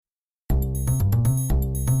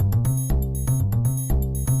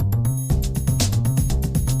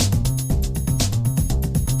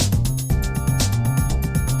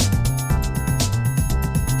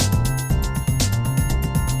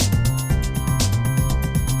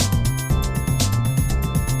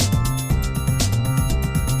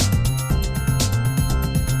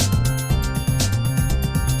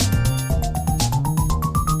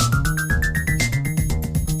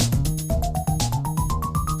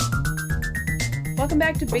Welcome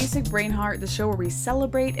back to Basic Brainheart, the show where we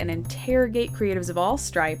celebrate and interrogate creatives of all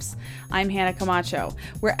stripes. I'm Hannah Camacho.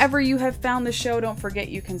 Wherever you have found the show, don't forget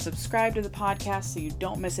you can subscribe to the podcast so you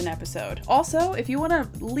don't miss an episode. Also, if you want to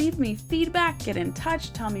leave me feedback, get in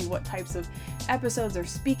touch, tell me what types of episodes are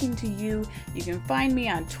speaking to you, you can find me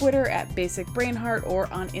on Twitter at Basic Brainheart or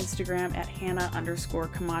on Instagram at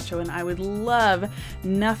Hannah_Camacho, and I would love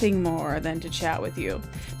nothing more than to chat with you.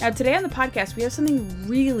 Now, today on the podcast, we have something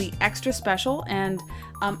really extra special, and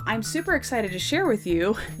I'm super excited to share with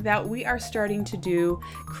you that we are starting to do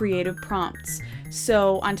creative prompts.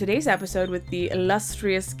 So on today's episode with the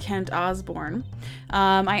illustrious Kent Osborne,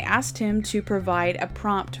 I asked him to provide a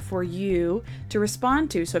prompt for you to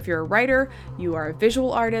respond to. So if you're a writer, you are a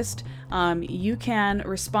visual artist, you can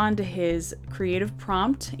respond to his creative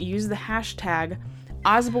prompt, use the hashtag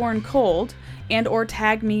OsborneCold, and or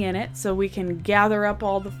tag me in it so we can gather up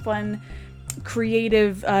all the fun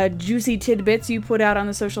creative, juicy tidbits you put out on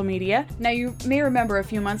the social media. Now, you may remember a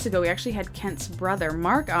few months ago, we actually had Kent's brother,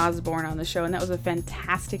 Mark Osborne, on the show, and that was a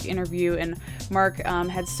fantastic interview, and Mark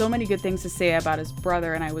had so many good things to say about his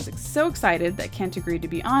brother, and I was so excited that Kent agreed to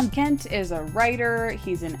be on. Kent is a writer,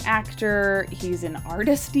 he's an actor, he's an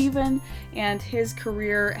artist even, and his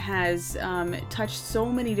career has touched so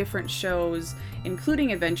many different shows,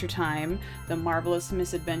 including Adventure Time, The Marvelous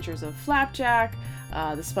Misadventures of Flapjack,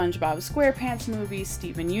 the SpongeBob SquarePants movie,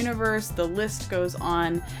 Steven Universe, the list goes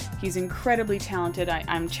on. He's incredibly talented.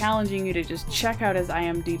 I'm challenging you to just check out his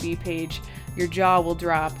IMDb page. Your jaw will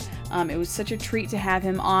drop. It was such a treat to have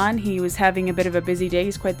him on. He was having a bit of a busy day.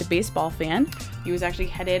 He's quite the baseball fan. He was actually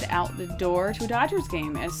headed out the door to a Dodgers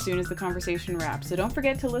game as soon as the conversation wrapped. So don't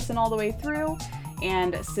forget to listen all the way through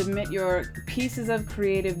and submit your pieces of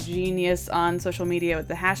creative genius on social media with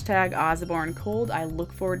the hashtag OsborneCold. I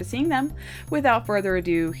look forward to seeing them. Without further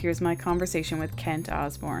ado, here's my conversation with Kent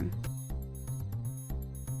Osborne.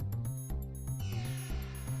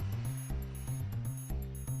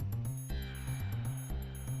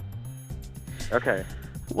 Okay.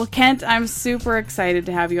 Well, Kent, I'm super excited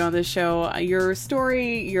to have you on the show. Your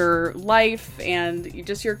story, your life, and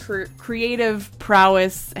just your creative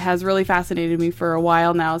prowess has really fascinated me for a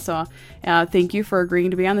while now. So thank you for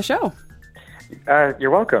agreeing to be on the show. You're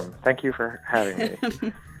welcome. Thank you for having me.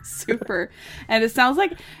 Super. And it sounds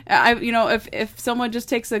like, if someone just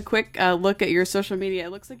takes a quick look at your social media,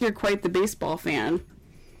 it looks like you're quite the baseball fan.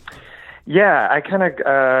 Yeah, I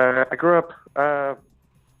grew up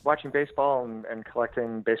watching baseball and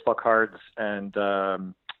collecting baseball cards, and I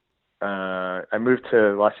moved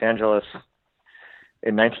to Los Angeles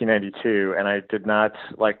in 1992, and I did not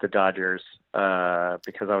like the Dodgers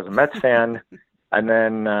because I was a Mets fan. And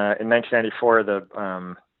then in 1994,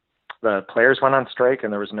 the players went on strike,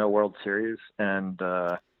 and there was no World Series, and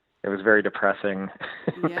it was very depressing.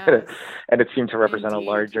 Yes. And it seemed to represent Indeed. a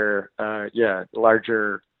larger, I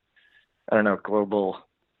don't know, global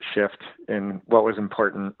shift in what was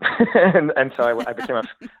important. and so I was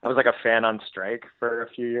like a fan on strike for a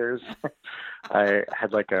few years. I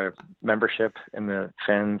had like a membership in the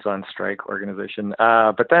Fans on Strike organization.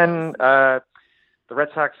 But then the Red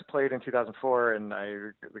Sox played in 2004, and I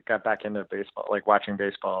got back into baseball, like watching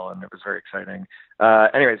baseball, and it was very exciting.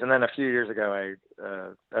 Anyways, and then a few years ago,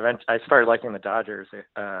 I started liking the Dodgers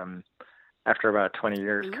after about 20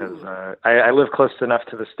 years because I live close enough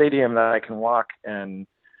to the stadium that I can walk, and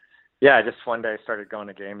yeah, just one day I started going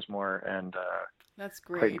to games more, and that's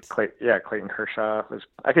great. Clayton Kershaw was.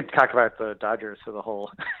 I could talk about the Dodgers for the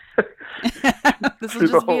whole. This will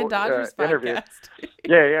just be a Dodgers podcast. Interview.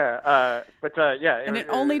 Yeah. And it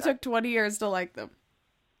only took 20 years to like them.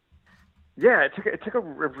 Yeah, it took a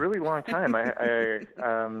really long time.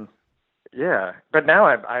 Yeah, but now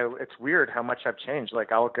it's weird how much I've changed.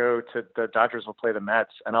 Like I'll go to the Dodgers will play the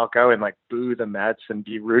Mets, and I'll go and like boo the Mets and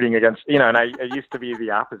be rooting against, and I used to be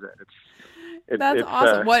the opposite. That's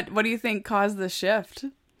awesome. What do you think caused the shift?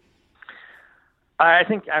 I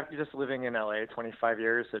think after just living in LA 25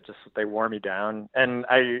 years, they wore me down, and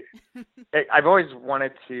I've always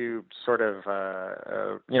wanted to sort of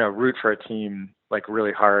root for a team like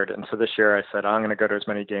really hard. And so this year I said, I'm going to go to as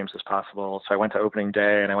many games as possible. So I went to opening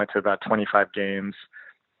day, and I went to about 25 games,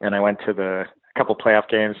 and I went to a couple playoff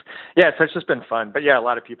games. Yeah. So it's just been fun. But yeah, a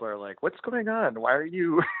lot of people are like, what's going on? Why are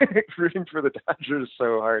you rooting for the Dodgers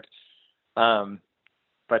so hard?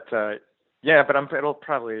 But it'll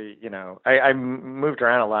probably, I moved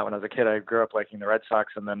around a lot when I was a kid. I grew up liking the Red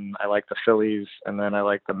Sox, and then I liked the Phillies, and then I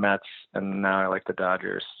liked the Mets, and now I like the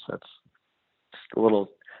Dodgers. So it's a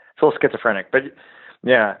little schizophrenic, but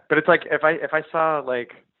yeah, but it's like, if I saw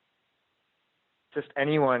like just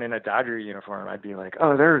anyone in a Dodger uniform, I'd be like,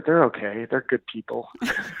 oh, they're okay. They're good people.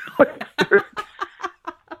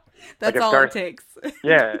 That's all it takes.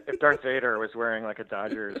 Yeah, if Darth Vader was wearing like a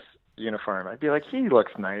Dodgers uniform, I'd be like, he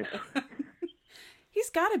looks nice. He's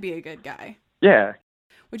got to be a good guy. Yeah.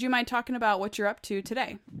 Would you mind talking about what you're up to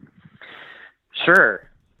today? Sure.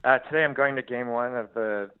 Today I'm going to game 1 of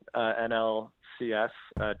the NLCS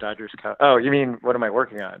Dodgers Cup. Oh, you mean what am I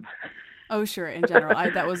working on? Oh, sure. In general,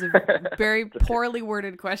 that was a very poorly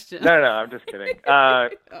worded question. No, I'm just kidding.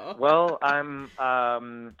 Well, I'm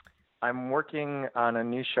working on a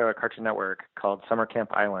new show at Cartoon Network called Summer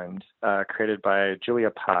Camp Island, created by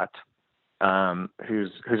Julia Pott,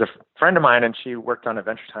 who's a friend of mine, and she worked on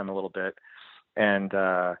Adventure Time a little bit. And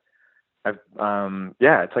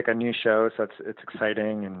it's like a new show, so it's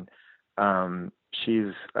exciting, and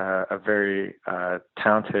she's a very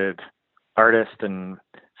talented artist and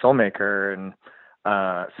filmmaker, and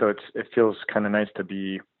so it feels kind of nice to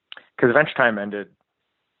be, because Adventure Time ended,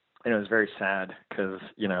 and it was very sad because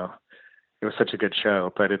it was such a good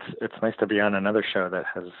show, but it's nice to be on another show that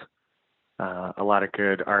has a lot of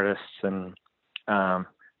good artists, and and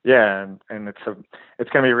it's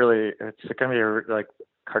gonna be like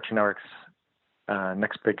Cartoon Network's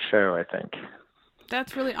next big show, I think.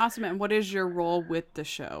 That's really awesome. And what is your role with the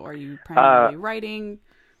show? Are you primarily writing?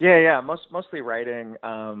 Yeah, mostly writing.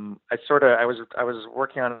 I was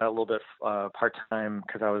working on it a little bit part time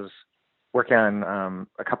because I was working on I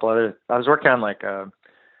was working on like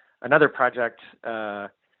another project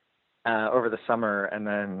over the summer, and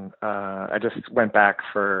then I just went back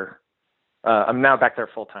for. I'm now back there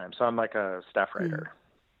full time, so I'm like a staff writer.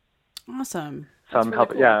 Awesome. So I'm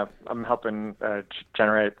helping. Cool. Yeah, I'm helping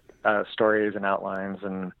generate stories and outlines,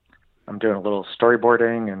 and I'm doing a little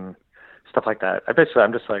storyboarding and stuff like that.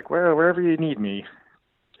 I'm just like wherever you need me.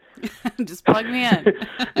 Just plug me in.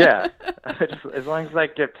 Yeah, as long as I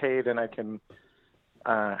get paid and I can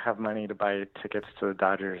have money to buy tickets to the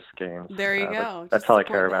Dodgers games. There you go. That's all I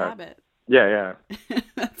care about. Habit. Yeah.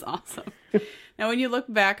 That's awesome. Now, when you look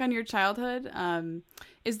back on your childhood,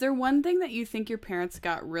 is there one thing that you think your parents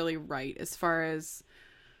got really right as far as,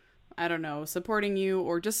 I don't know, supporting you,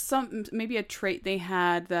 or just maybe a trait they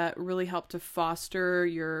had that really helped to foster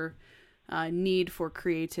your need for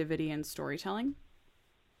creativity and storytelling?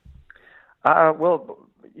 Well,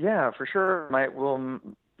 yeah, for sure. My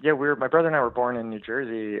brother and I were born in New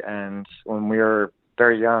Jersey, and when we were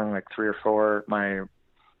very young, like 3 or 4,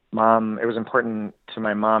 it was important to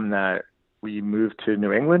my mom that we moved to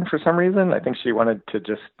New England for some reason. I think she wanted to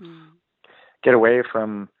just get away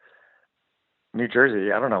from New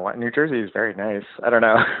Jersey. I don't know why. New Jersey is very nice. I don't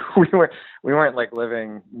know. We weren't like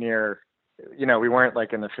living near, we weren't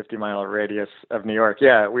like in the 50-mile radius of New York.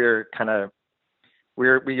 Yeah, we were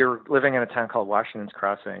living in a town called Washington's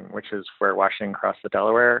Crossing, which is where Washington crossed the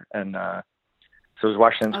Delaware, and so it was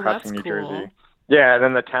Washington's Crossing, New cool. Jersey. Yeah, and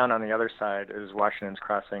then the town on the other side is Washington's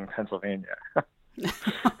Crossing, Pennsylvania.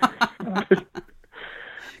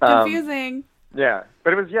 Confusing. Yeah,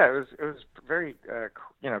 but it was very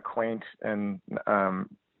quaint, and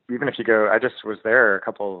even if you go, I just was there a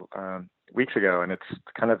couple weeks ago, and it's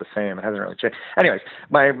kind of the same. It hasn't really changed. Anyways,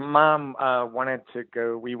 my mom wanted to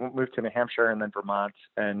go. We moved to New Hampshire and then Vermont,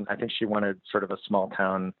 and I think she wanted sort of a small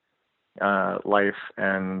town life,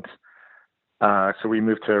 and so we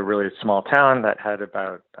moved to a really small town that had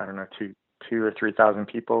about, I don't know, 2,000 or 3,000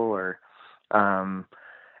 people,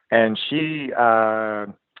 and she was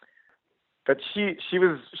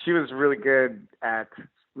really good at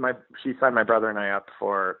she signed my brother and I up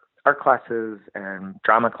for art classes and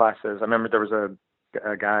drama classes. I remember there was a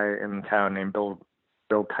guy in town named Bill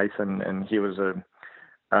Tyson, and he would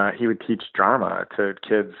teach drama to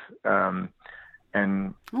kids.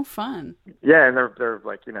 And fun. Yeah, and they're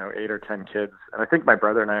like 8 or 10 kids, and I think my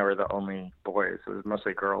brother and I were the only boys. It was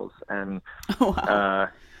mostly girls, and wow.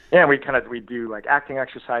 we'd do like acting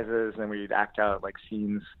exercises, and we'd act out like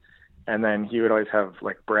scenes, and then he would always have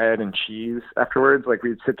like bread and cheese afterwards. Like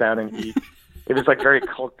we'd sit down and eat. It was like very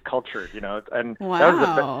cultured, and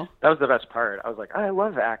wow. that was the best part. I was like, I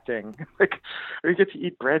love acting. Like we get to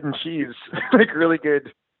eat bread and cheese, like really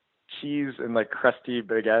good cheese and like crusty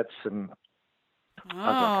baguettes and.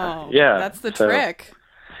 Oh, like, yeah, that's the trick.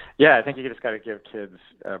 Yeah, I think you just got to give kids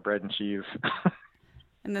bread and cheese.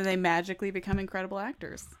 And then they magically become incredible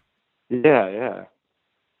actors. Yeah.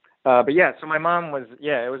 But yeah, so my mom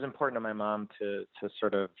it was important to my mom to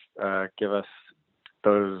sort of give us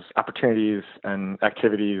those opportunities and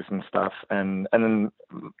activities and stuff. And then,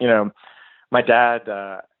 my dad,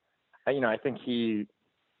 I think he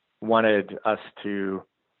wanted us to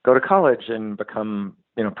go to college and become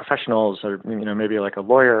professionals, or maybe like a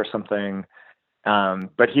lawyer or something,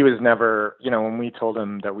 but he was never, when we told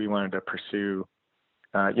him that we wanted to pursue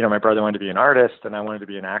my brother wanted to be an artist and I wanted to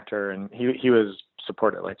be an actor, and he was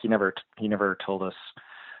supportive. Like he never told us,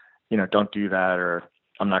 don't do that, or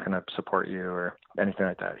I'm not going to support you or anything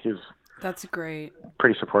like that. He was That's great.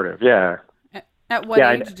 pretty supportive. Yeah. At what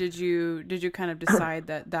age did you kind of decide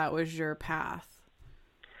that was your path?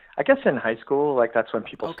 I guess in high school, like that's when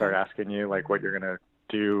people start asking you like what you're going to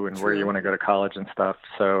do and where you want to go to college and stuff.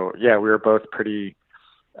 So yeah, we were both pretty,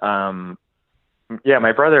 my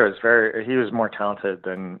brother he was more talented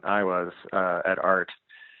than I was, at art.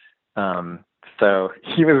 So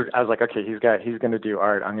I was like, okay, he's going to do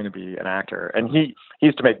art. I'm going to be an actor. And he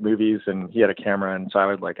used to make movies and he had a camera. And so I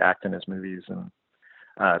would like act in his movies. And,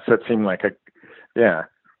 so it seemed like yeah.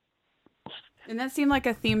 And that seemed like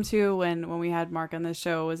a theme too when we had Mark on this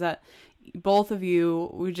show, was that both of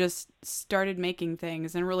you, we just started making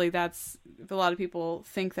things. And really that's, a lot of people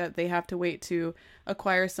think that they have to wait to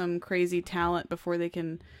acquire some crazy talent before they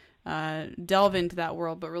can delve into that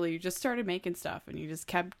world. But really you just started making stuff and you just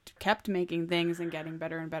kept making things and getting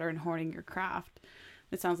better and better and honing your craft.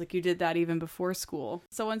 It sounds like you did that even before school.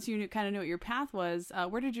 So once you kind of knew what your path was,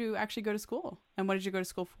 where did you actually go to school? And what did you go to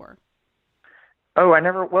school for? Oh,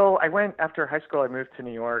 I went after high school. I moved to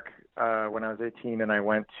New York when I was 18, and I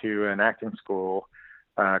went to an acting school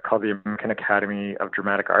called the American Academy of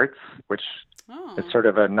Dramatic Arts, which is sort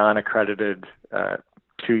of a non-accredited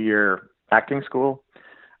 2-year acting school.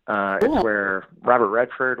 Cool. It's where Robert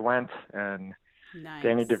Redford went, and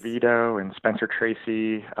Danny DeVito and Spencer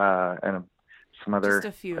Tracy, and some other. Just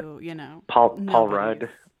a few, Paul Rudd.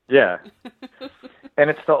 Yeah. And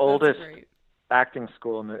it's the oldest acting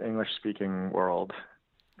school in the English-speaking world.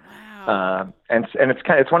 Wow. And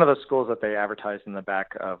it's one of those schools that they advertise in the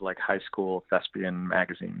back of like high school thespian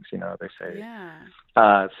magazines. They say.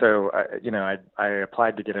 Yeah. So I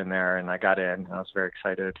applied to get in there, and I got in. And I was very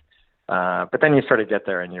excited. But then you sort of get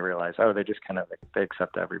there and you realize, they just kind of they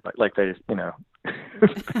accept everybody. Like they.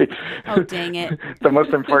 Oh dang it! The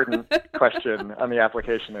most important question on the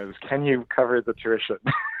application is, can you cover the tuition?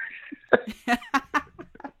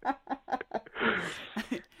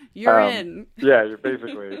 You're in. Yeah, you're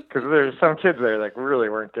basically, because there's some kids there like really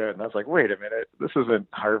weren't good, and I was like, wait a minute, this isn't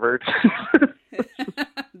Harvard.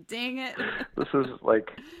 Dang it! This is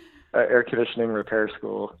like air conditioning repair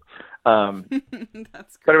school. That's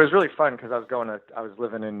great. But it was really fun because I was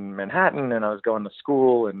living in Manhattan and I was going to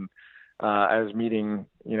school, and I was meeting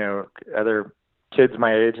other kids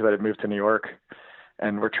my age that had moved to New York,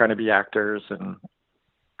 and were trying to be actors, and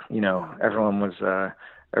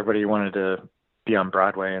everybody wanted to be on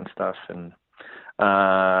Broadway and stuff. And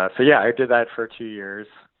so yeah, I did that for 2 years.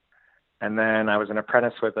 And then I was an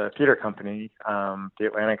apprentice with a theater company, the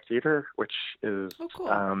Atlantic Theater, which is,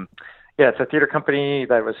 cool. It's a theater company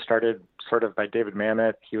that was started sort of by David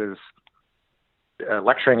Mamet. He was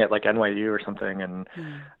lecturing at like NYU or something. And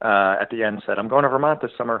at the end said, I'm going to Vermont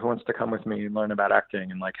this summer. Who wants to come with me and learn about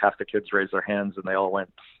acting? And like half the kids raised their hands and they all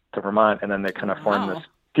went to Vermont. And then they kind of formed this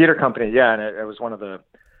theater company. Yeah. And it was one of the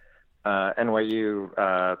NYU,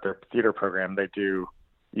 their theater program. They do,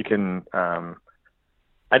 you can,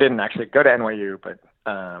 I didn't actually go to NYU, but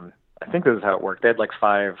I think this is how it worked. They had like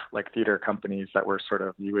 5 like theater companies that were sort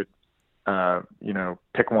of, you would,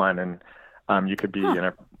 pick one, and you could be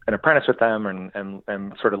an apprentice with them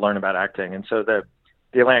and sort of learn about acting. And so the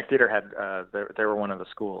Atlantic Theater had, they were one of the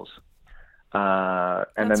schools. And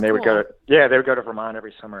That's then they would go to Vermont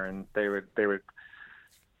every summer, and they would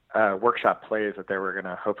workshop plays that they were going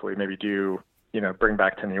to hopefully maybe do, bring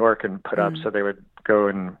back to New York and put up. So they would go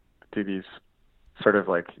and do these sort of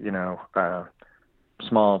like,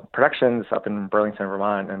 small productions up in Burlington,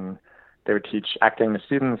 Vermont, and they would teach acting to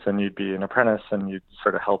students, and you'd be an apprentice, and you'd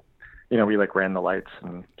sort of help, we like ran the lights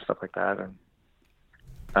and stuff like that. And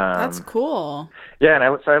that's cool. Yeah.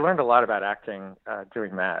 And so I learned a lot about acting,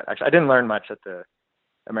 doing that. Actually, I didn't learn much at the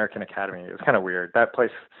American Academy. It was kind of weird. That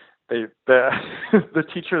place, the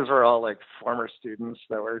teachers were all like former students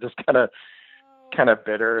that were just kind of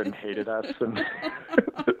bitter and hated us, and,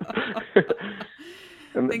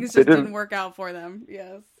 and things just didn't work out for them.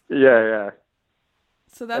 Yes. Yeah.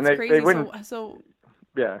 So that's crazy. So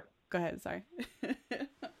yeah. Go ahead. Sorry.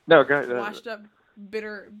 No, go ahead. Washed up,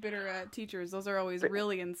 bitter teachers. Those are always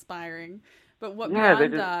really inspiring. But what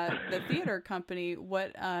beyond the theater company?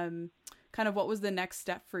 What what was the next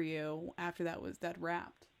step for you after that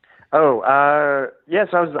wrapped? Oh,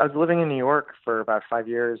 so I was living in New York for about 5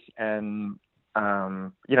 years, and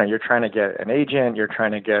you're trying to get an agent, you're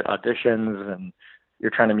trying to get auditions, and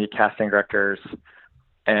you're trying to meet casting directors.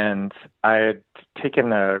 And I had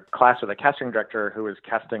taken a class with a casting director who was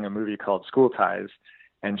casting a movie called School Ties,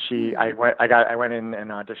 and I went in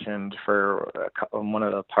and auditioned for one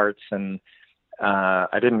of the parts, and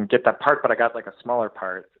I didn't get that part, but I got like a smaller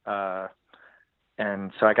part.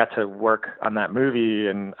 And so I got to work on that movie,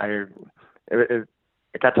 and I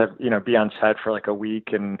got to, be on set for like a week,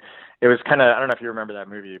 and it was kind of, I don't know if you remember that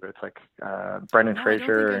movie, but it's like Brendan No, I don't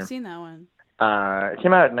Fraser. think I've seen that one. It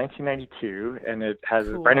came out in 1992, and it has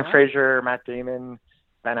Cool. Brendan Fraser, Matt Damon,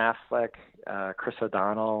 Ben Affleck, Chris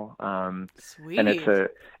O'Donnell. Sweet. And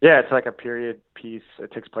it's like a period piece.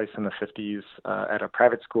 It takes place in the 50s at a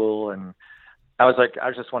private school, and I was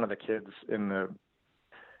just one of the kids in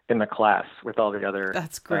the class with all the other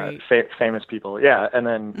That's great. famous people. Yeah, and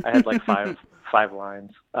then I had like five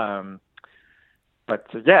lines. But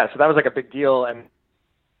yeah, so that was like a big deal. And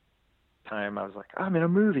time I was like, I'm in a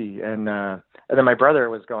movie, and then my brother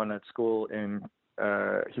was going to school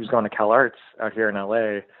he was going to Cal Arts out here in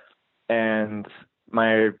LA, and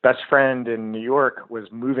my best friend in New York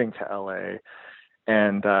was moving to LA,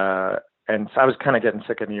 and so I was kind of getting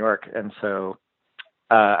sick of New York, and so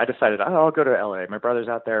I decided, I'll go to LA. My brother's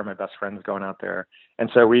out there, my best friend's going out there, and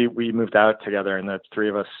so we moved out together, and the three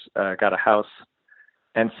of us got a house.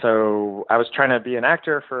 And so I was trying to be an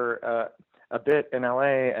actor for a bit in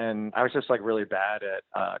LA, and I was just like really bad at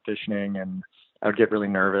auditioning, and I would get really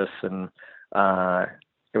nervous, and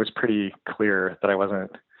it was pretty clear that I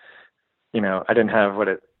wasn't, I didn't have what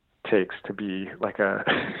it takes to be like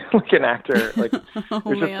like an actor. Like it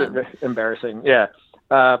was just embarrassing. Yeah.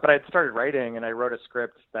 But I had started writing, and I wrote a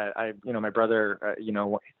script that my brother,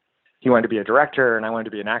 he wanted to be a director, and I wanted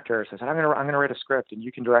to be an actor. So I said, I'm going to write a script, and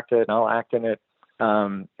you can direct it, and I'll act in it.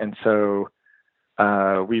 And so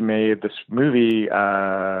we made this movie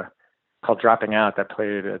called Dropping Out that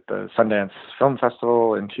played at the Sundance Film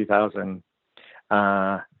Festival in 2000.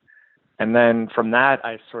 And then from that,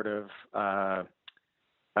 I sort of,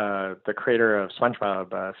 the creator of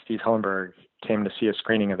SpongeBob, Steve Hillenburg, came to see a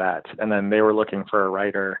screening of that. And then they were looking for a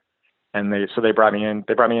writer, and they brought me in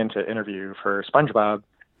to interview for SpongeBob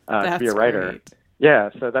to be a writer. Great.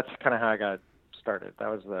 Yeah. So that's kind of how I got started.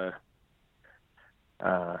 That was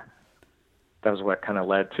what kind of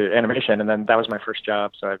led to animation. And then that was my first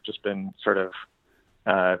job. So I've just been sort of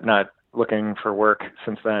not looking for work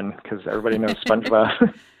since then, because everybody knows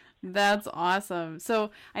SpongeBob. That's awesome.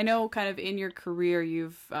 So I know kind of in your career,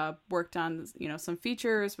 you've worked on, some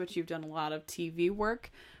features, but you've done a lot of TV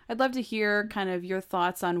work. I'd love to hear kind of your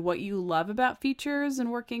thoughts on what you love about features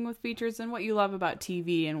and working with features, and what you love about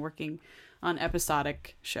TV and working on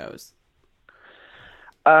episodic shows.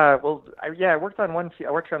 I worked on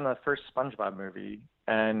I worked on the first SpongeBob movie,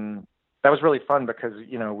 and that was really fun because,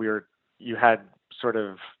 you had sort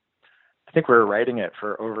of, I think we were writing it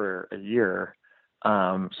for over a year.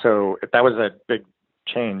 So that was a big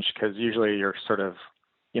change, because usually you're sort of,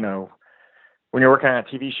 when you're working on a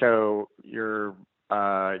TV show, you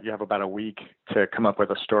have about a week to come up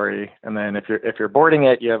with a story. And then if you're boarding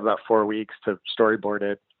it, you have about 4 weeks to storyboard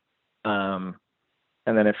it. And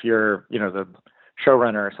then if you're, the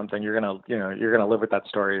showrunner or something, you're going to live with that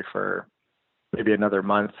story for maybe another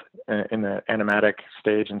month in the animatic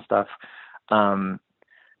stage and stuff. So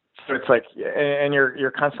it's like, and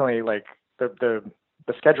you're constantly like, the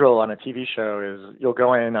schedule on a TV show is you'll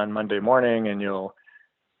go in on Monday morning, and you'll,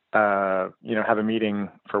 have a meeting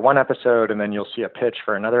for one episode, and then you'll see a pitch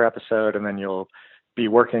for another episode, and then you'll be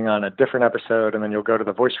working on a different episode, and then you'll go to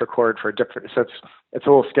the voice record for a different, so it's a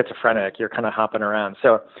little schizophrenic. You're kind of hopping around.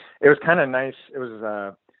 So it was kind of nice. It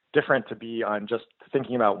was different to be on just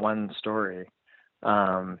thinking about one story,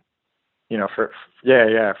 for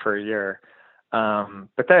a year.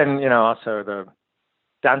 But then, also the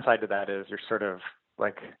downside to that is you're sort of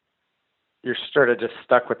just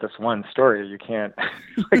stuck with this one story. You can't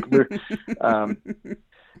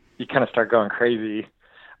you kind of start going crazy.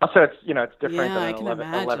 Also, it's different than an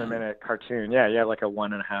 11-minute cartoon. Yeah, you have like a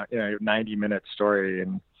 1.5, 90-minute story,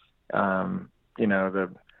 and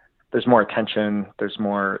there's more attention. There's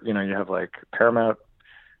more, you have like Paramount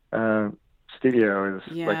Studios,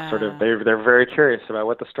 like sort of they're very curious about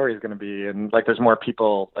what the story is going to be, and like there's more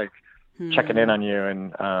people like checking in on you,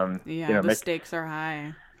 and the stakes are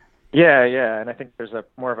high. Yeah, and I think there's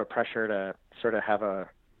more of a pressure to sort of have a,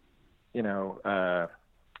 you got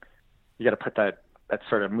to put that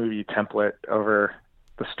sort of movie template over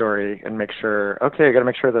the story and make sure, you got to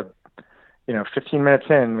make sure the, 15 minutes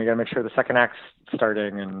in, we got to make sure the second act's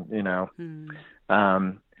starting, and,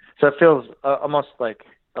 so it feels almost like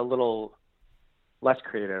a little less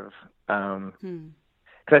creative. Because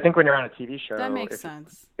I think when you're on a TV show, that makes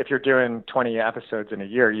sense. If you're doing 20 episodes in a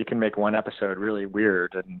year, you can make one episode really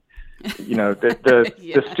weird, and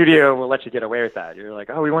the studio will let you get away with that. You're like,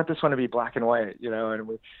 oh, we want this one to be black and white, and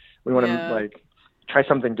we want to like try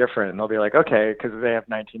something different. And they'll be like, okay, because they have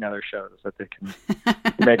 19 other shows that they can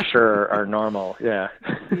make sure are normal. Yeah.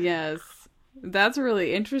 Yes. That's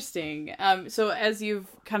really interesting. So as you've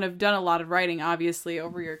kind of done a lot of writing, obviously,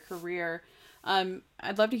 over your career,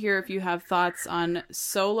 I'd love to hear if you have thoughts on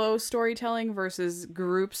solo storytelling versus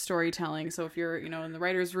group storytelling. So if you're, in the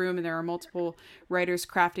writer's room and there are multiple writers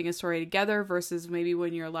crafting a story together versus maybe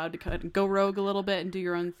when you're allowed to kind of go rogue a little bit and do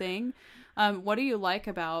your own thing. What do you like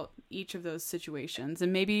about each of those situations,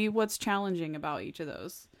 and maybe what's challenging about each of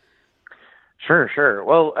those? Sure.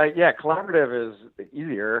 Well, yeah, collaborative is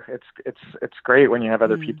easier. It's great when you have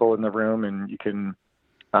other people in the room, and you can,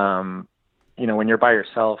 when you're by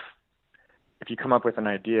yourself, if you come up with an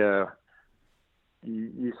idea,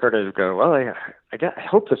 you sort of go, well, I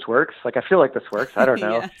hope this works. Like, I feel like this works. I don't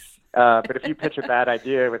know. Yes. But if you pitch a bad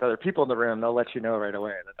idea with other people in the room, they'll let you know right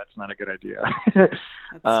away that that's not a good idea.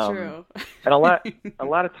 That's true. And a lot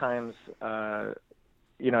of times,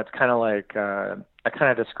 it's kind of like, I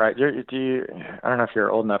kind of describe, I don't know if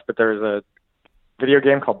you're old enough, but there's a video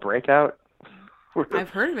game called Breakout.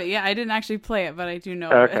 I've heard of it. Yeah, I didn't actually play it, but I do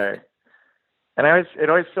know okay. it. And it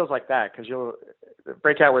always feels like that, because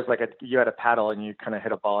Breakout was like you had a paddle and you kind of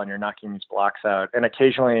hit a ball and you're knocking these blocks out. And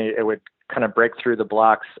occasionally it would kind of break through the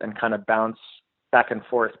blocks and kind of bounce back and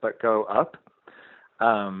forth, but go up.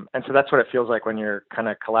 And so that's what it feels like when you're kind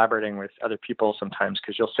of collaborating with other people sometimes,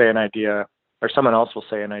 because you'll say an idea or someone else will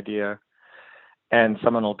say an idea and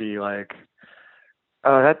someone will be like,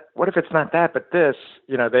 oh, what if it's not that, but this,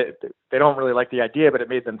 they don't really like the idea, but it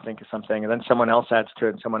made them think of something. And then someone else adds to it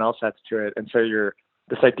and someone else adds to it. And so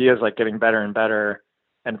this idea is like getting better and better.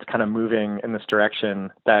 And it's kind of moving in this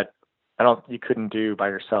direction that you couldn't do by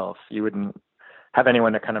yourself. You wouldn't have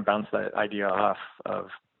anyone to kind of bounce that idea off of.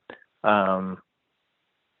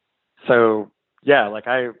 So yeah, like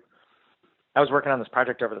I was working on this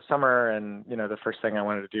project over the summer, and, the first thing I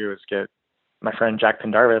wanted to do is get my friend Jack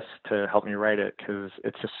Pendarvis to help me write it, because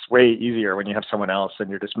it's just way easier when you have someone else and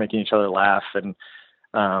you're just making each other laugh. And,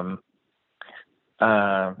 but,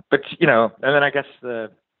 and then I guess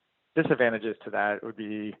the disadvantages to that would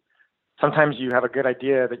be sometimes you have a good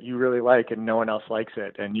idea that you really like and no one else likes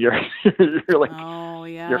it. And you're like, oh,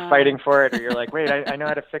 yeah, you're fighting for it, or you're like, wait, I know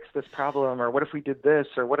how to fix this problem. Or what if we did this?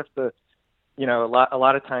 Or what if a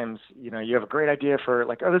lot of times, you have a great idea for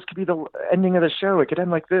like, oh, this could be the ending of the show. It could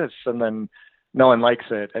end like this. And then no one likes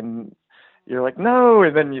it. And you're like, no.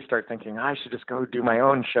 And then you start thinking, I should just go do my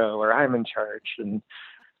own show, or I'm in charge. And,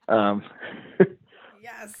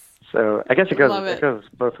 yes. So I guess it goes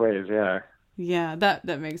both ways. Yeah. Yeah,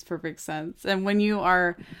 that makes perfect sense. And when you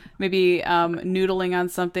are maybe noodling on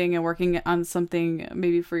something and working on something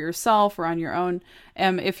maybe for yourself or on your own,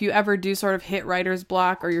 if you ever do sort of hit writer's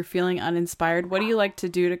block or you're feeling uninspired, what do you like to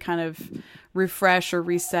do to kind of refresh or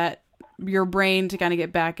reset your brain to kind of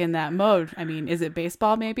get back in that mode? I mean, is it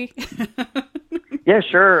baseball maybe? Yeah,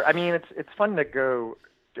 sure. I mean, it's fun to go.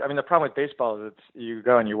 I mean, the problem with baseball is you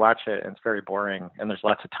go and you watch it and it's very boring, and there's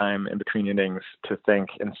lots of time in between innings to think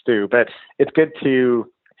and stew. But it's good I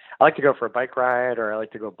like to go for a bike ride, or I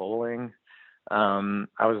like to go bowling. I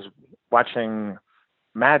was watching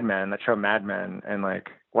Mad Men, that show Mad Men, and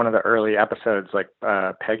like one of the early episodes, like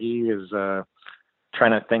Peggy is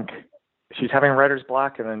trying to think. She's having writer's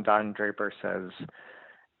block, and then Don Draper says,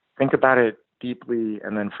 think about it deeply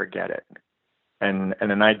and then forget it. And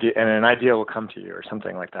an idea will come to you, or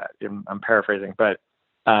something like that. I'm paraphrasing, but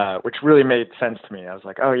which really made sense to me. I was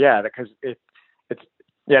like, oh yeah, because it's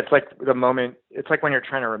like the moment. It's like when you're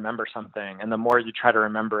trying to remember something, and the more you try to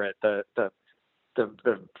remember it, the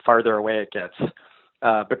farther away it gets.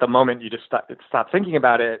 But the moment you just stop thinking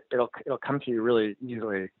about it, it'll come to you really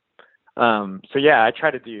easily. So yeah, I try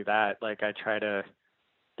to do that. Like I try to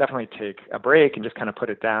definitely take a break and just kind of put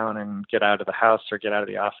it down and get out of the house or get out of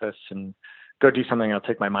the office and go do something that'll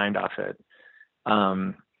take my mind off it.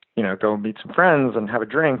 Go meet some friends and have a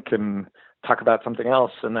drink and talk about something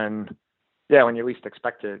else. And then, yeah, when you least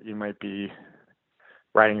expect it, you might be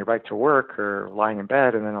riding your bike to work or lying in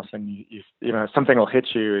bed, and then all of a sudden you something will hit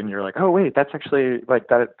you and you're like, oh wait, that's actually like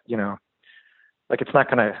that, like it's not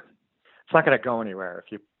gonna go anywhere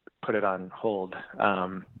if you put it on hold.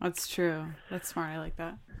 That's true. That's smart. I like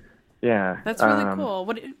that. Yeah. That's really cool.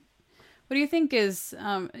 What do you think is,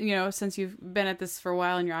 since you've been at this for a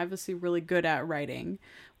while and you're obviously really good at writing,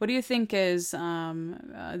 what do you think is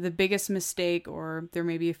the biggest mistake, or there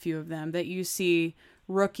may be a few of them, that you see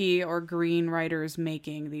rookie or green writers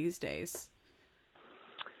making these days?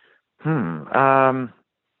 Well,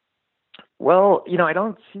 I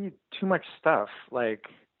don't see too much stuff. Like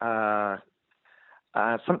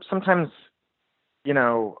sometimes,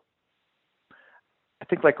 I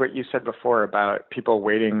think like what you said before about people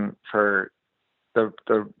waiting for the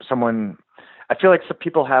someone. I feel like some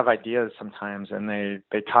people have ideas sometimes, and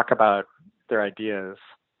they talk about their ideas.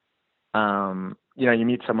 You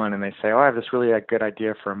meet someone and they say, "Oh, I have this really good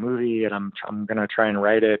idea for a movie, and I'm gonna try and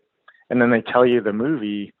write it," and then they tell you the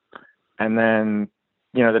movie, and then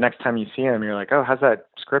the next time you see them, you're like, "Oh, how's that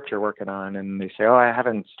script you're working on?" And they say, "Oh, I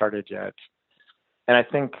haven't started yet." And I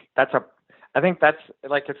think that's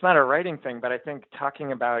like, it's not a writing thing, but I think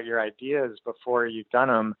talking about your ideas before you've done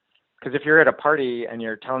them, because if you're at a party and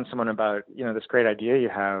you're telling someone about, this great idea you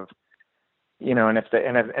have, and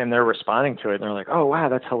and they're responding to it and they're like, "Oh, wow,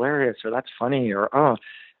 that's hilarious," or "That's funny," or "Oh,"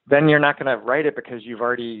 then you're not going to write it because you've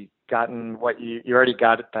already gotten what you already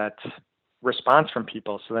got that response from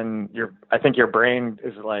people. So then I think your brain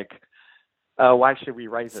is like, "Oh, why should we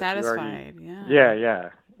write this?" Satisfied.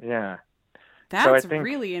 Yeah. That's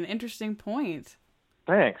really an interesting point.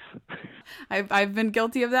 Thanks. I've been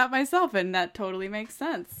guilty of that myself, and that totally makes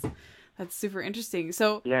sense. That's super interesting.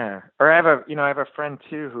 So yeah, or I have a friend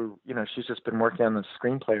too who she's just been working on the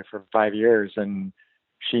screenplay for 5 years, and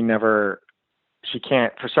she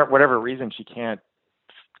can't, for whatever reason, she can't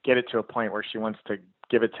get it to a point where she wants to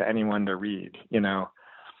give it to anyone to read.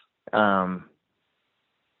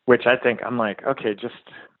 Which I think, I'm like, okay, just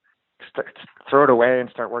throw it away and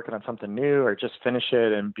start working on something new, or just finish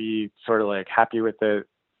it and be sort of like happy with it.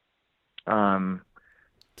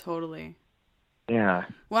 Totally. Yeah.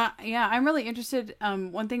 Well, yeah, I'm really interested.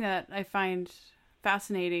 One thing that I find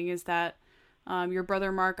fascinating is that your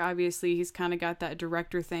brother Mark, obviously, he's kind of got that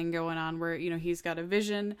director thing going on where, he's got a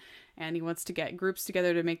vision and he wants to get groups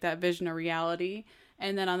together to make that vision a reality.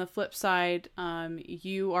 And then on the flip side,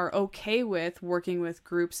 you are okay with working with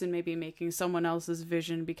groups and maybe making someone else's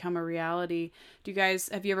vision become a reality.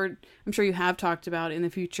 Have you ever, I'm sure you have talked about in the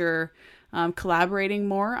future, collaborating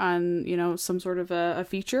more on, some sort of a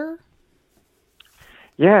feature?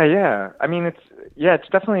 Yeah. I mean, it's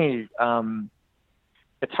definitely,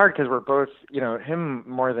 it's hard because we're both, him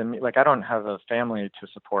more than me. Like, I don't have a family to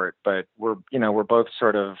support, but we're both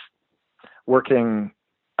sort of working,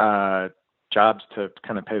 jobs to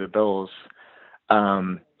kind of pay the bills.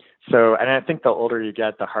 And I think the older you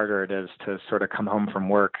get, the harder it is to sort of come home from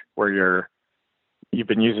work where you've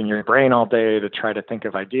been using your brain all day to try to think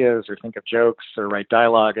of ideas or think of jokes or write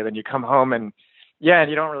dialogue. And then you come home and you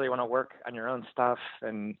don't really want to work on your own stuff.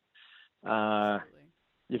 And,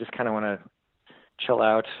 you just kind of want to chill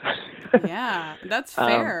out. Yeah, that's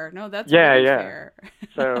fair. No, that's really fair.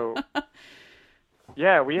 So we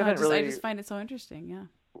haven't really, I just find it so interesting. Yeah.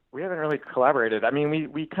 We haven't really collaborated. I mean,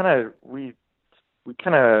 we kind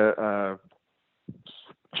of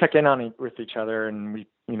check in with each other, and we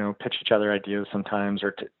pitch each other ideas sometimes,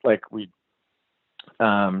 or we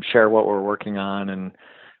share what we're working on, and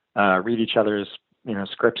read each other's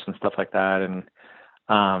scripts and stuff like that. And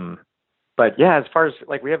but yeah, as far as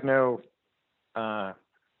we have no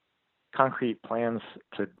concrete plans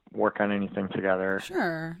to work on anything together.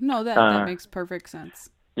 Sure. No, that makes perfect sense.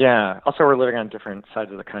 Yeah. Also, we're living on different sides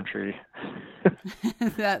of the country.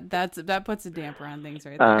 that puts a damper on things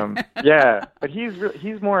right there. Yeah, but he's got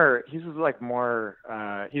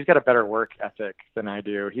a better work ethic than I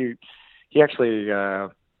do. He actually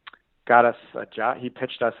got us a job. He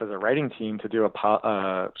pitched us as a writing team to do a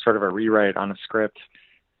sort of a rewrite on a script,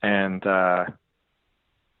 and and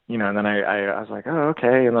then I was like, oh,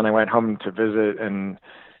 okay. And then I went home to visit, and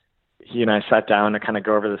he and I sat down to kind of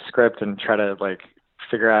go over the script and try to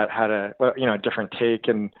figure out how to, a different take.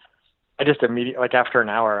 And I just immediately, after an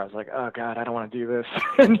hour, I was like, oh God, I don't want to do this.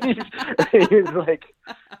 And he was like,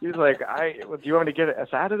 do you want me to get us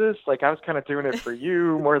out of this? I was kind of doing it for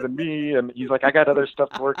you more than me. And he's like, I got other stuff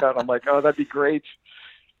to work on. I'm like, oh, that'd be great.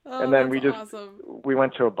 Oh, and then awesome. We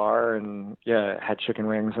went to a bar and had chicken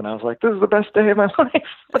wings, and I was like, this is the best day of my life.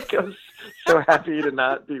 I was so happy to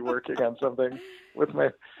not be working on something with my,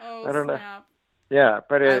 I don't know. Yeah,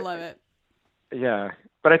 but I love it. Yeah.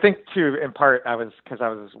 But I think too, in part, because I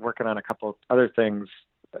was working on a couple other things,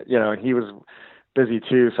 and he was busy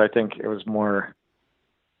too. So I think it was more,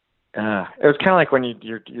 it was kind of like when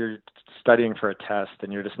you're studying for a test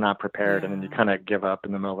and you're just not prepared, and then you kind of give up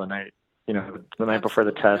in the middle of the night. The night before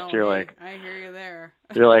the test, you're like, I hear you there.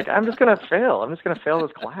 You're like, I'm just going to fail. I'm just going to fail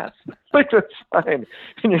this class. That's fine.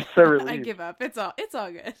 And you're so relieved. I give up. It's all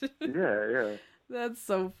good. Yeah. That's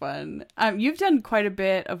so fun. You've done quite a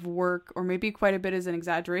bit of work, or maybe quite a bit is an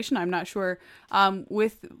exaggeration, I'm not sure,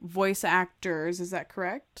 with voice actors. Is that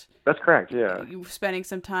correct? That's correct, yeah. You spending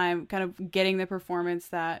some time kind of getting the performance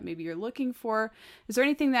that maybe you're looking for. Is there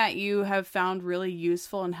anything that you have found really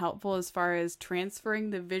useful and helpful as far as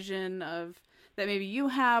transferring the vision that maybe you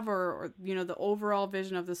have, or the overall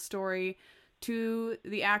vision of the story to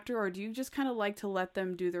the actor, or do you just kind of like to let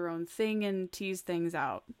them do their own thing and tease things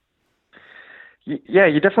out? Yeah,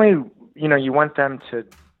 you definitely, you want them to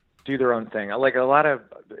do their own thing. Like a lot of,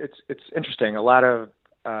 it's interesting. A lot of,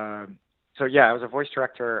 so yeah, I was a voice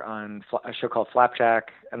director on a show called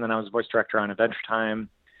Flapjack, and then I was a voice director on Adventure Time.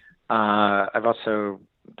 I've also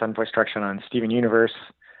done voice direction on Steven Universe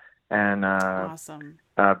and awesome.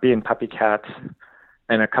 Bee and Puppy Cat,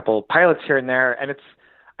 and a couple pilots here and there. And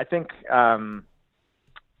I think I'm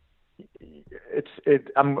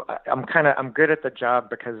good at the job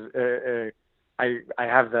because I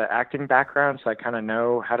have the acting background, so I kind of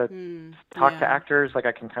know how to talk to actors. Like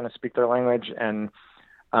I can kind of speak their language, and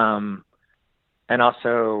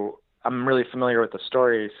also I'm really familiar with the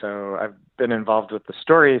story. So I've been involved with the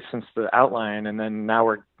story since the outline, and then now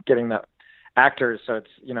we're getting the actors. So it's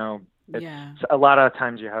a lot of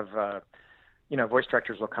times you have voice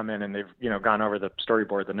directors will come in and they've gone over the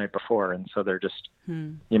storyboard the night before, and so they're just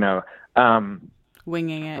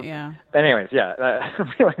winging it. Yeah. Anyways, yeah,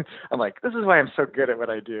 I'm like, this is why I'm so good at what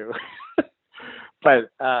I do.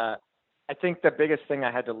 But I think the biggest thing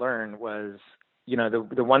I had to learn was,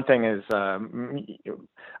 the one thing is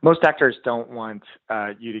most actors don't want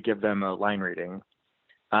you to give them a line reading,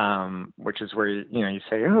 which is where you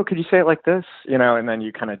say, oh, could you say it like this, and then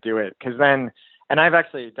you kind of do it, because then. And I've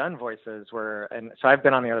actually done voices and so I've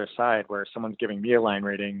been on the other side where someone's giving me a line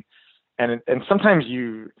reading, and sometimes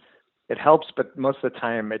it helps, but most of the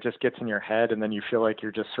time it just gets in your head, and then you feel like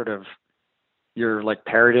you're just you're like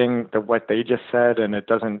parroting what they just said, and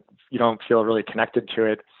you don't feel really connected to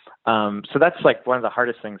it. So that's like one of the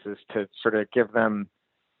hardest things, is to sort of give them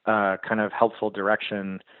kind of helpful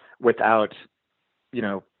direction without,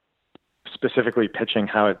 specifically pitching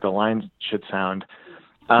how the lines should sound.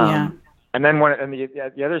 And then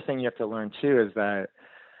the other thing you have to learn too is that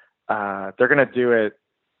they're going to do it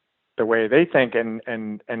the way they think,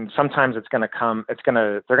 and sometimes they're going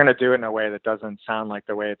to do it in a way that doesn't sound like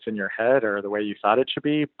the way it's in your head or the way you thought it should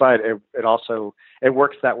be, but it also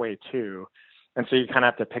works that way too. And so you kind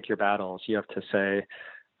of have to pick your battles. You have to say,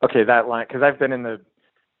 okay, that line, because I've been in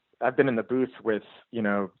the booth with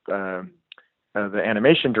the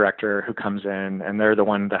animation director who comes in, and they're the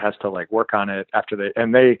one that has to like work on it after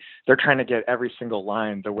they're trying to get every single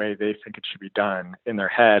line the way they think it should be done in their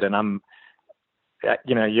head. And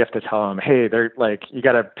you have to tell them, hey, they're like, you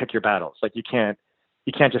got to pick your battles. Like you can't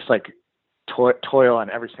just like toil on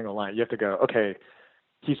every single line. You have to go, okay,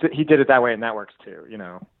 he did it that way, and that works too,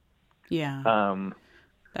 Yeah.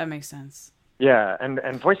 That makes sense. Yeah. And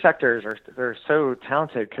voice actors they're so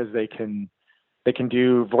talented because they can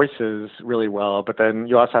do voices really well, but then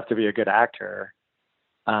you also have to be a good actor,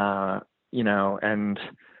 and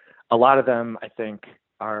a lot of them, I think,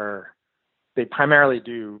 they primarily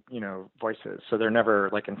do, voices. So they're never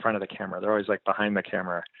like in front of the camera. They're always like behind the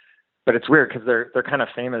camera. But it's weird because they're kind of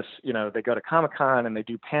famous. They go to Comic-Con and they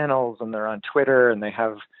do panels, and they're on Twitter, and they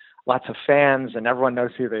have lots of fans, and everyone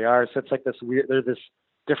knows who they are. So it's like they're this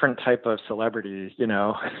different type of celebrity,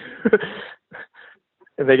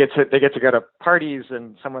 They get to go to parties,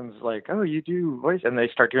 and someone's like, "Oh, you do voice," and they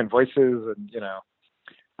start doing voices, and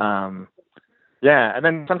yeah. And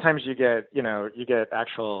then sometimes you get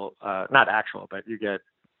actual, not actual, but you get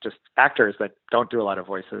just actors that don't do a lot of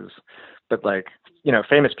voices, but like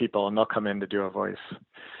famous people, and they'll come in to do a voice.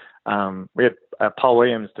 We had Paul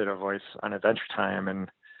Williams did a voice on Adventure Time,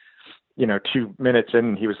 and 2 minutes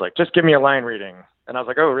in, he was like, "Just give me a line reading." And I was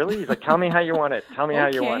like, "Oh, really?" He's like, "Tell me how you want it. Tell me how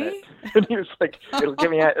you want it." And he was like, "It'll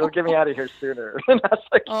get me out of here sooner." And I was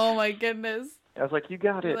like, "Oh my goodness!" I was like, "You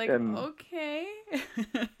got it." Like, and okay.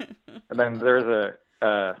 And then there's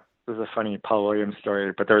a funny Paul Williams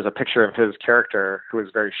story, but there was a picture of his character who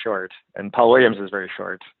was very short, and Paul Williams is very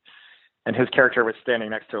short, and his character was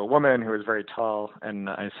standing next to a woman who was very tall. And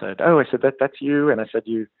I said, "That's you." And I said,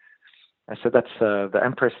 "That's the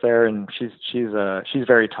Empress there, and she's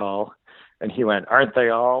very tall." And he went, "Aren't they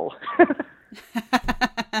all?"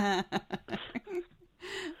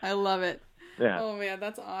 I love it. Yeah. Oh man,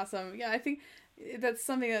 that's awesome. Yeah, I think that's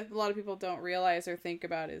something that a lot of people don't realize or think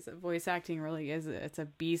about, is that voice acting really it's a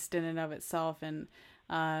beast in and of itself. And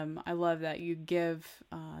I love that you give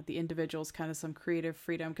the individuals kind of some creative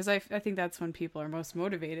freedom, because I think that's when people are most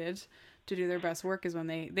motivated to do their best work, is when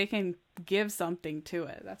they can give something to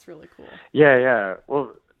it. That's really cool. Yeah.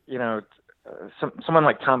 Well, someone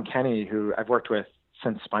like Tom Kenny, who I've worked with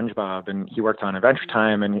since SpongeBob, and he worked on Adventure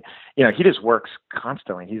Time, and he just works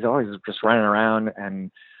constantly. He's always just running around, and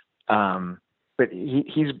but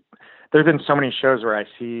there's been so many shows where I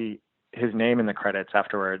see his name in the credits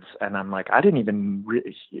afterwards, and I'm like, I didn't even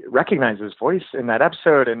recognize his voice in that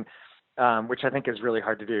episode, and which I think is really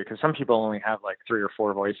hard to do because some people only have like 3 or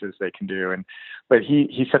 4 voices they can do, but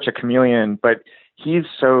he's such a chameleon, but he's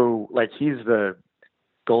so like he's the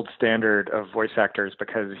gold standard of voice actors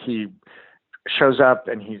because he shows up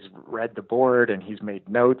and he's read the board and he's made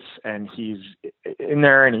notes and he's in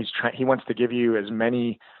there and he wants to give you as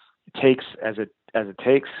many takes as it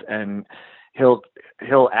takes, and he'll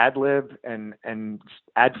ad lib and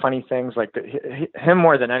add funny things like him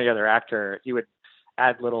more than any other actor. He would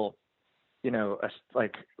add little,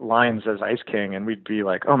 like lines as Ice King, and we'd be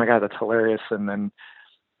like, oh my God, that's hilarious. And then,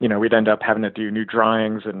 we'd end up having to do new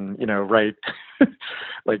drawings and, write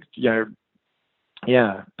like,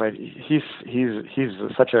 yeah, but he's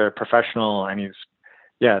such a professional, and he's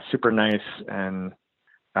super nice. And,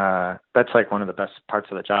 that's like one of the best parts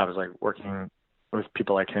of the job is like working with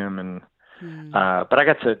people like him. And, but I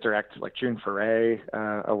got to direct like June Foray,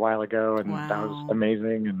 a while ago, and wow. that was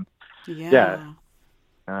amazing. And yeah.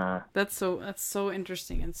 That's so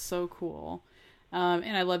interesting and so cool.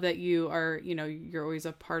 And I love that you are, you're always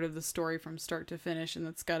a part of the story from start to finish, and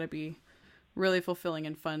that's got to be really fulfilling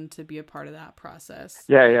and fun to be a part of that process.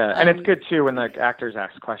 Yeah. And it's good too when like actors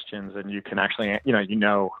ask questions and you can actually, I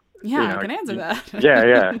can answer that.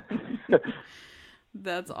 Yeah.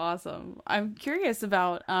 That's awesome. I'm curious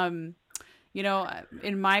about, in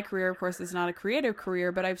my career, of course, it's not a creative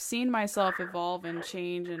career, but I've seen myself evolve and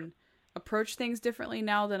change and approach things differently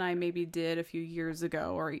now than I maybe did a few years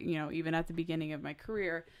ago, or, even at the beginning of my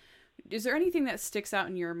career. Is there anything that sticks out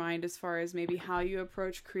in your mind as far as maybe how you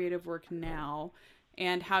approach creative work now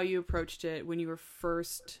and how you approached it when you were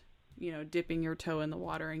first, dipping your toe in the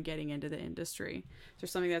water and getting into the industry? Is there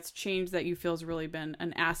something that's changed that you feel has really been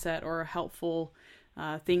an asset or a helpful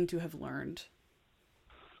thing to have learned?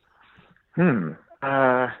 That's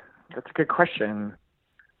a good question.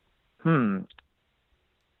 I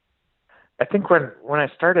think when I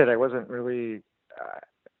started, I wasn't really,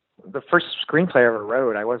 the first screenplay I ever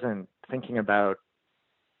wrote, I wasn't thinking about,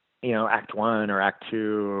 act 1 or act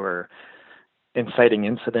 2 or inciting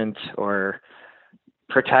incident or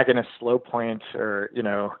protagonist low point or,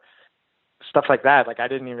 stuff like that. Like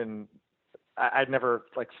I'd never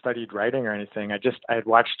like studied writing or anything. I had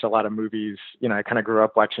watched a lot of movies, I kind of grew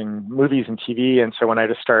up watching movies and TV. And so when I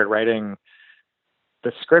just started writing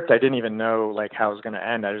the script, I didn't even know like how it was going to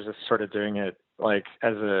end. I was just sort of doing it like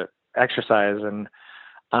as a exercise. And,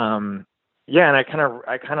 and I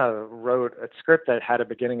kind of wrote a script that had a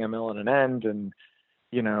beginning, a middle, and an end. And,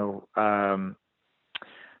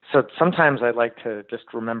 so sometimes I'd like to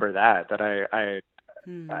just remember that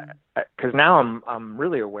because now I'm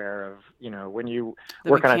really aware of, when you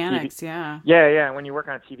the work mechanics, on a TV, yeah. When you work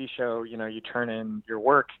on a TV show, you turn in your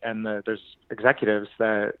work, and there's executives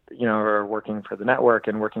that, are working for the network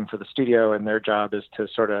and working for the studio, and their job is to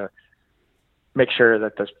sort of make sure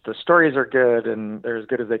that the stories are good and they're as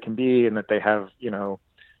good as they can be, and that they have,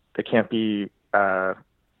 they can't be,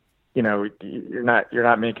 you're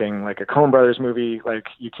not making like a Coen Brothers movie. Like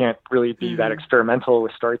you can't really be that experimental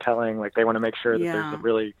with storytelling. Like they want to make sure that there's a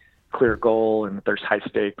really clear goal and that there's high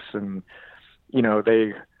stakes, and,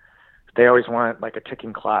 they always want like a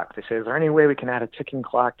ticking clock. They say, is there any way we can add a ticking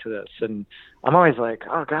clock to this? And I'm always like,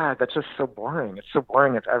 oh God, that's just so boring. It's so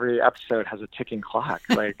boring if every episode has a ticking clock.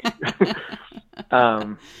 Like,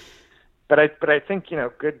 but I think,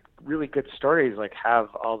 really good stories like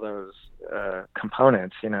have all those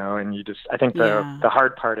components, and I think the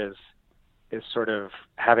hard part is sort of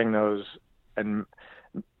having those and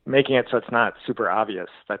making it so it's not super obvious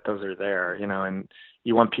that those are there, and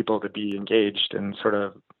you want people to be engaged and sort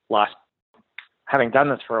of lost. Having done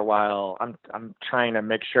this for a while, I'm trying to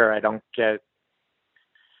make sure I don't get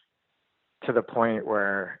to the point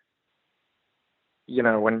where,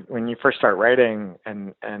 when you first start writing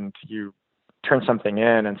and you turn something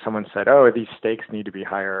in and someone said, oh, these stakes need to be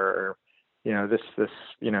higher, or, this,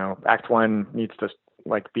 act 1 needs to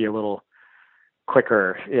like be a little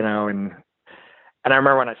quicker, and I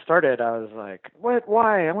remember when I started, I was like, what,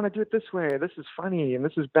 why? I want to do it this way. This is funny, and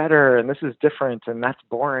this is better, and this is different, and that's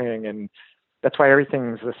boring, and that's why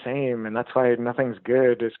everything's the same, and that's why nothing's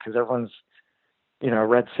good, is because everyone's,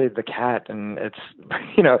 Red Save the Cat, and it's,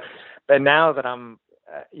 but now that I'm,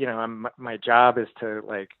 my job is to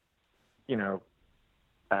like,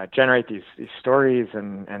 generate these stories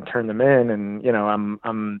and turn them in, and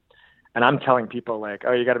I'm telling people like,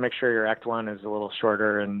 oh, you got to make sure your act 1 is a little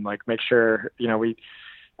shorter, and like make sure,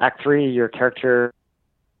 act 3, your character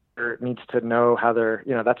needs to know how they're,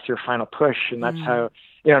 that's your final push, and that's how,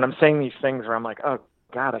 and I'm saying these things where I'm like, oh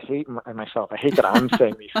God, I hate myself. I hate that I'm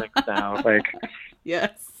saying these things now. Like,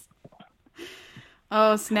 yes.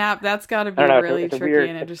 Oh, snap. That's got to I be don't know. really It's a tricky weird.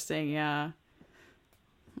 and interesting. Yeah.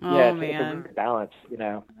 Yeah, Oh, it's a man. weird balance, you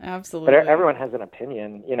know. But Absolutely. everyone has an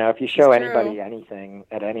opinion. You know, if you This is show true. anybody anything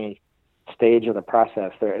at any stage of the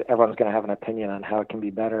process, everyone's going to have an opinion on how it can be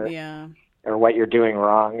better Yeah. or what you're doing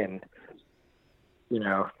wrong. And you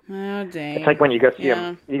know, Oh, it's like dang. when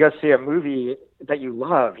Yeah. you go see a movie that you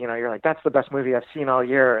love. You know, you're like, that's the best movie I've seen all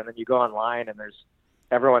year, and then you go online and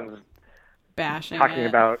everyone's Bashing talking it.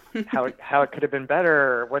 about how it could have been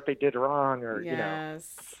better or what they did wrong or you know.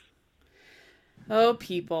 Yes. Oh,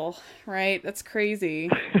 people, right? That's crazy.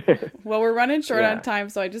 Well, we're running short on Yeah. time,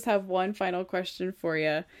 so I just have one final question for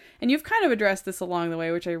you. And you've kind of addressed this along the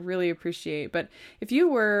way, which I really appreciate. But if you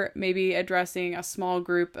were maybe addressing a small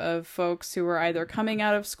group of folks who were either coming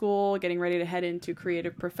out of school, getting ready to head into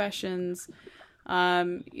creative professions,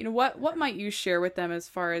 what might you share with them as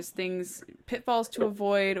far as things, pitfalls to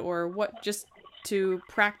avoid, or what just to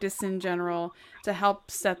practice in general to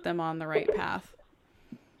help set them on the right path?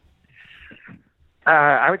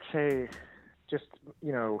 I would say just,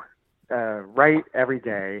 you know, write every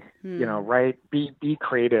day, you know, write, be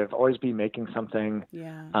creative, always be making something.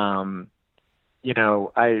 Yeah. You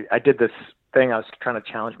know, I did this thing. I was trying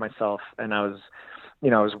to challenge myself and I was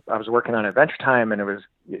working on Adventure Time and I was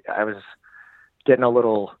getting I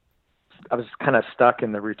was kind of stuck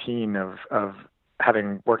in the routine of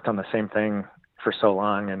having worked on the same thing for so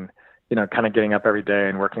long and, you know, kind of getting up every day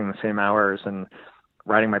and working the same hours and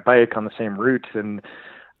riding my bike on the same route. And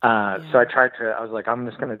so I was like, I'm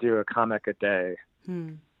just going to do a comic a day,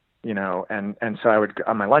 you know, and so I would,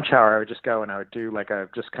 on my lunch hour, I would just go and I would do like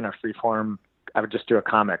just kind of free form. I would just do a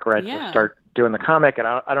comic, right? Yeah. Just start doing the comic and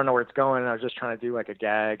I don't know where it's going. And I was just trying to do like a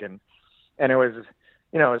gag and it was,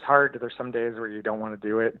 you know, it was hard. There's some days where you don't want to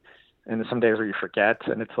do it. And there's some days where you forget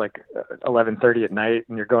and it's like 11:30 at night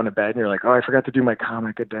and you're going to bed and you're like, oh, I forgot to do my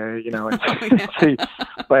comic a day, you know, and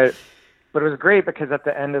but it was great because at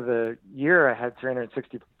the end of the year, I had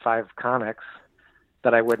 365 comics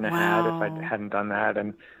that I wouldn't have had if I hadn't done that.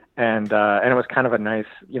 And it was kind of a nice,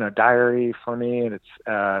 you know, diary for me. And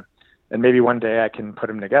and maybe one day I can put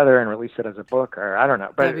them together and release it as a book or I don't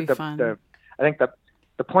know. But That'd be fun. I think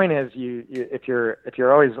the point is if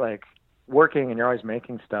you're always like working and you're always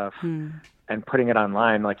making stuff and putting it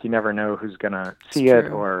online, like you never know who's going to see it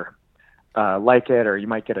or like it, or you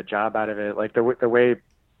might get a job out of it. Like the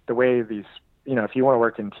way these, you know, if you want to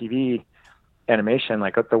work in TV animation,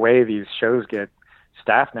 like the way these shows get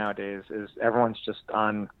staffed nowadays is everyone's just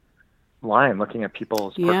online looking at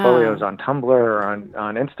people's portfolios on Tumblr or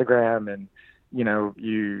on Instagram. And, you know,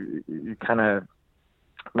 you kind of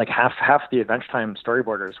like half the Adventure Time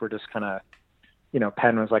storyboarders were just kind of, you know,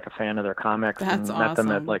 Penn was like a fan of their comics and met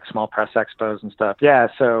them at like small press expos and stuff. Yeah.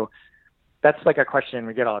 So that's like a question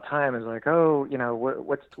we get all the time is like, oh, you know, what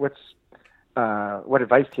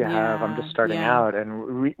advice do you have? I'm just starting out.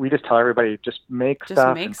 And we just tell everybody, just make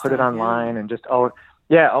stuff and put it online and just,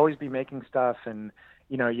 always be making stuff. And,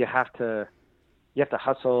 you know, you have to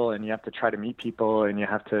hustle and you have to try to meet people and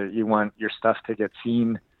you want your stuff to get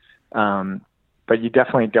seen. But you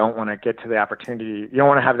definitely don't want to get to the opportunity. You don't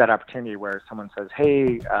want to have that opportunity where someone says,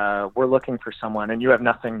 hey, we're looking for someone and you have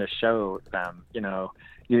nothing to show them, you know.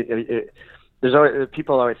 There's always,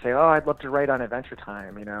 people always say, oh, I'd love to write on Adventure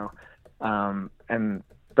Time, you know.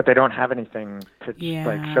 But they don't have anything to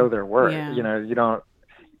like show their work. You know,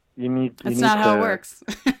 That's not how it works.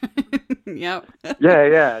 Yep.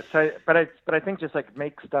 Yeah. So, but I think just like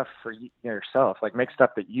make stuff for yourself, like make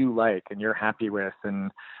stuff that you like and you're happy with,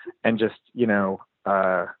 and just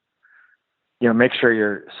make sure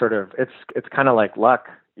you're sort of. It's kind of like luck,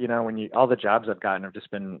 you know. When all the jobs I've gotten have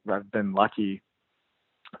just been I've been lucky,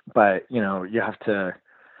 but you know you have to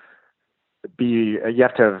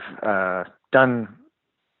have done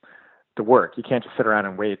the work. You can't just sit around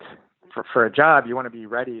and wait for a job. You want to be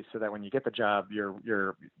ready so that when you get the job,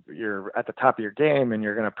 you're at the top of your game and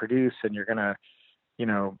you're going to produce and you're going to, you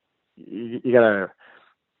know, you got to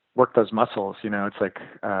work those muscles. You know, it's like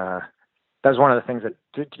that was one of the things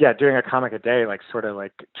that doing a comic a day like sort of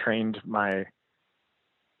like trained my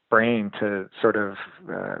brain to sort of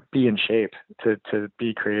be in shape to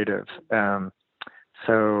be creative.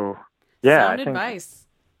 So. Yeah, Sound advice.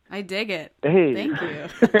 I dig it. Hey. Thank you.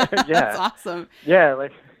 Yeah. That's awesome. Yeah,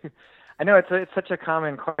 like I know it's such a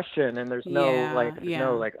common question, and there's no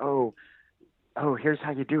here's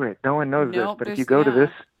how you do it. No one knows this, but if you go to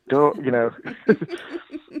this, you know.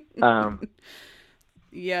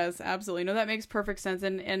 Yes, absolutely. No, that makes perfect sense.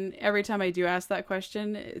 And every time I do ask that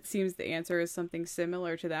question, it seems the answer is something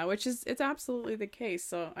similar to that, which is, it's absolutely the case.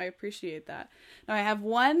 So I appreciate that. Now I have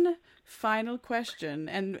one final question,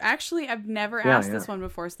 and actually I've never asked this one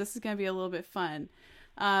before, so this is going to be a little bit fun.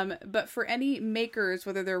 But for any makers,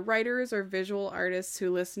 whether they're writers or visual artists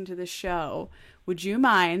who listen to the show, would you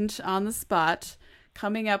mind on the spot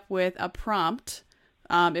coming up with a prompt,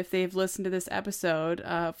 if they've listened to this episode,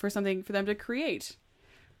 for something for them to create?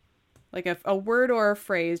 Like a word or a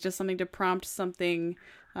phrase, just something to prompt something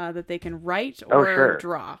that they can write or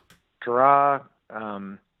draw. Draw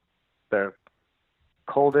the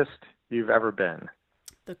coldest you've ever been.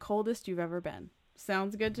 The coldest you've ever been.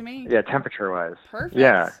 Sounds good to me. Yeah, temperature-wise. Perfect.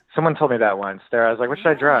 Yeah, someone told me that once. There, I was like, "What should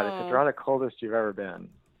I draw?" They said, "Draw the coldest you've ever been."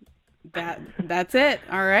 That's it.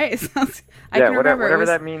 All right. I can remember whatever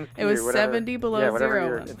that means. It was 70 below zero.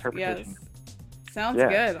 Your interpretation. Yes. Sounds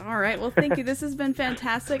good. All right. Well, thank you. This has been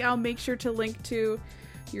fantastic. I'll make sure to link to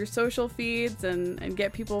your social feeds and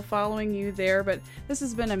get people following you there. But this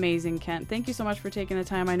has been amazing, Kent. Thank you so much for taking the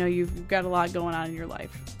time. I know you've got a lot going on in your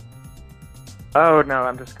life. Oh, no,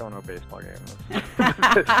 I'm just going to a baseball game.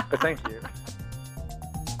 But thank you.